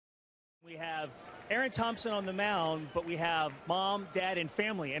We have Aaron Thompson on the mound, but we have mom, dad, and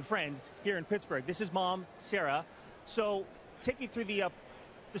family and friends here in Pittsburgh. This is mom, Sarah. So take me through the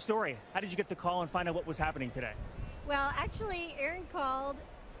story. How did you get the call and find out what was happening today? Well, actually, Aaron called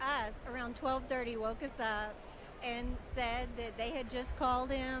us around 12:30, woke us up, and said that they had just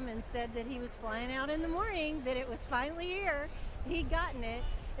called him and said that he was flying out in the morning, that it was finally here. He'd gotten it.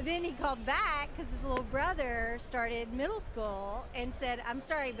 And then he called back because his little brother started middle school and said, "I'm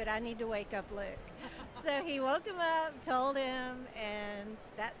sorry, but I need to wake up Luke." So he woke him up, told him, and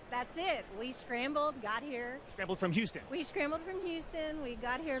that's it. We scrambled, got here. Scrambled from Houston. We scrambled from Houston. We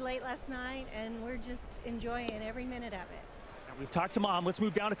got here late last night, and we're just enjoying every minute of it. Now we've talked to mom. Let's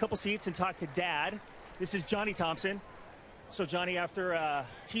move down a couple seats and talk to dad. This is Johnny Thompson. So, Johnny, after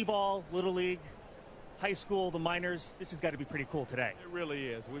T-ball, Little League, high school, the minors, this has got to be pretty cool today. It really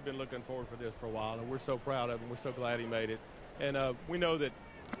is. We've been looking forward for this for a while, and we're so proud of him. We're so glad he made it. And we know that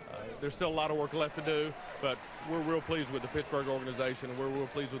there's still a lot of work left to do, but we're real pleased with the Pittsburgh organization, and we're real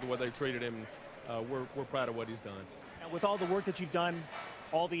pleased with the way they treated him. We're proud of what he's done. And with all the work that you've done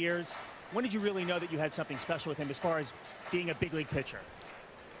all the years, when did you really know that you had something special with him as far as being a big league pitcher?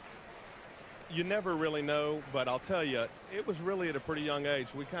 You never really know, but I'll tell you, it was really at a pretty young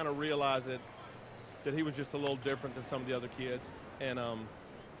age. We kind of realized that he was just a little different than some of the other kids, and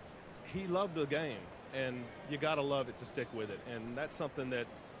he loved the game, and you got to love it to stick with it, and that's something that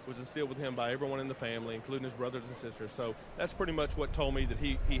was instilled with him by everyone in the family, including his brothers and sisters. So that's pretty much what told me that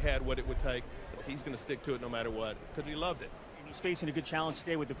he had what it would take. He's going to stick to it no matter what, because he loved it. And he's facing a good challenge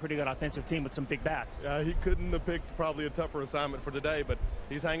today with a pretty good offensive team with some big bats. He couldn't have picked probably a tougher assignment for today, but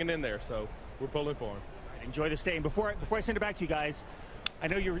he's hanging in there, so we're pulling for him. Right, enjoy the stay. And before I send it back to you guys, I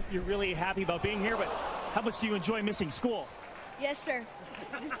know you're really happy about being here, but how much do you enjoy missing school? Yes, sir.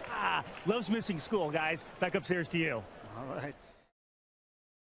 Loves missing school, guys. Back upstairs to you. All right.